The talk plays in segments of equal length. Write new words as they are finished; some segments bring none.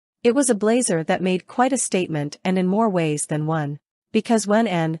It was a blazer that made quite a statement and in more ways than one. Because when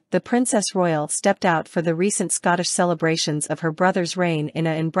Anne, the Princess Royal, stepped out for the recent Scottish celebrations of her brother's reign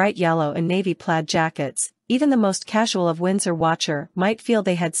in bright yellow and navy plaid jackets, even the most casual of Windsor watcher might feel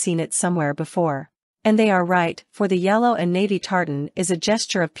they had seen it somewhere before. And they are right, for the yellow and navy tartan is a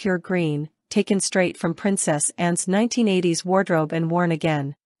gesture of pure green, taken straight from Princess Anne's 1980s wardrobe and worn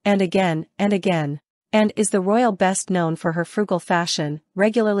again, and again, and again. And is the royal best known for her frugal fashion,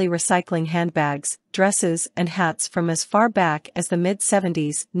 regularly recycling handbags, dresses and hats from as far back as the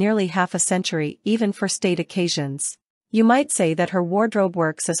mid-70s, nearly half a century even for state occasions. You might say that her wardrobe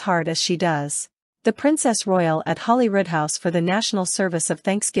works as hard as she does. The Princess Royal at Holyroodhouse for the National Service of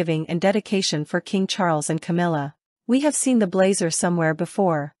Thanksgiving and dedication for King Charles and Camilla. We have seen the blazer somewhere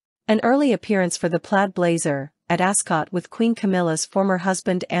before. An early appearance for the plaid blazer, at Ascot with Queen Camilla's former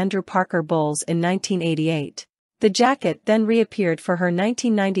husband Andrew Parker Bowles in 1988. The jacket then reappeared for her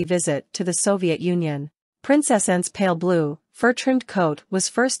 1990 visit to the Soviet Union. Princess Anne's pale blue, fur-trimmed coat was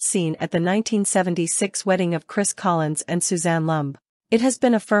first seen at the 1976 wedding of Chris Collins and Suzanne Lumb. It has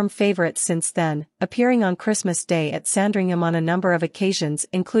been a firm favorite since then, appearing on Christmas Day at Sandringham on a number of occasions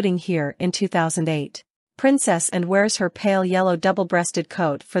including here in 2008. Princess Anne wears her pale yellow double-breasted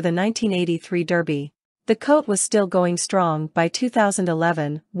coat for the 1983 Derby. The coat was still going strong by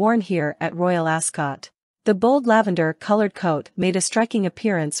 2011, worn here at Royal Ascot. The bold lavender-colored coat made a striking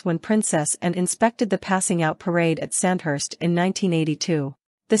appearance when Princess Anne inspected the passing out parade at Sandhurst in 1982.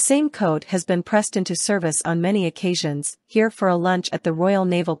 The same coat has been pressed into service on many occasions, here for a lunch at the Royal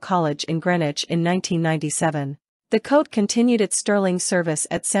Naval College in Greenwich in 1997. The coat continued its sterling service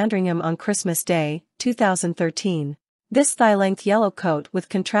at Sandringham on Christmas Day, 2013. This thigh-length yellow coat with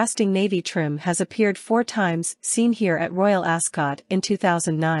contrasting navy trim has appeared 4 times, seen here at Royal Ascot in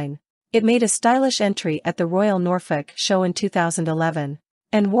 2009. It made a stylish entry at the Royal Norfolk show in 2011,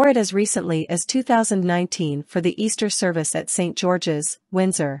 and wore it as recently as 2019 for the Easter service at St. George's,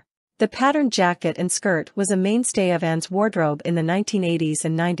 Windsor. The patterned jacket and skirt was a mainstay of Anne's wardrobe in the 1980s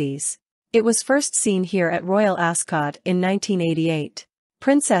and 90s. It was first seen here at Royal Ascot in 1988.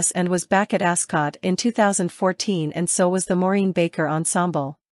 Princess Anne was back at Ascot in 2014 and so was the Maureen Baker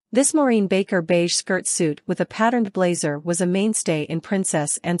ensemble. This Maureen Baker beige skirt suit with a patterned blazer was a mainstay in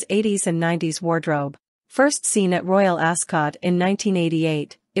Princess Anne's 80s and 90s wardrobe. First seen at Royal Ascot in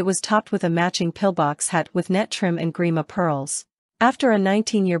 1988, it was topped with a matching pillbox hat with net trim and grima pearls. After a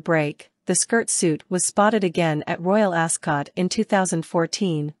 19-year break, the skirt suit was spotted again at Royal Ascot in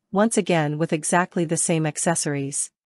 2014, once again with exactly the same accessories.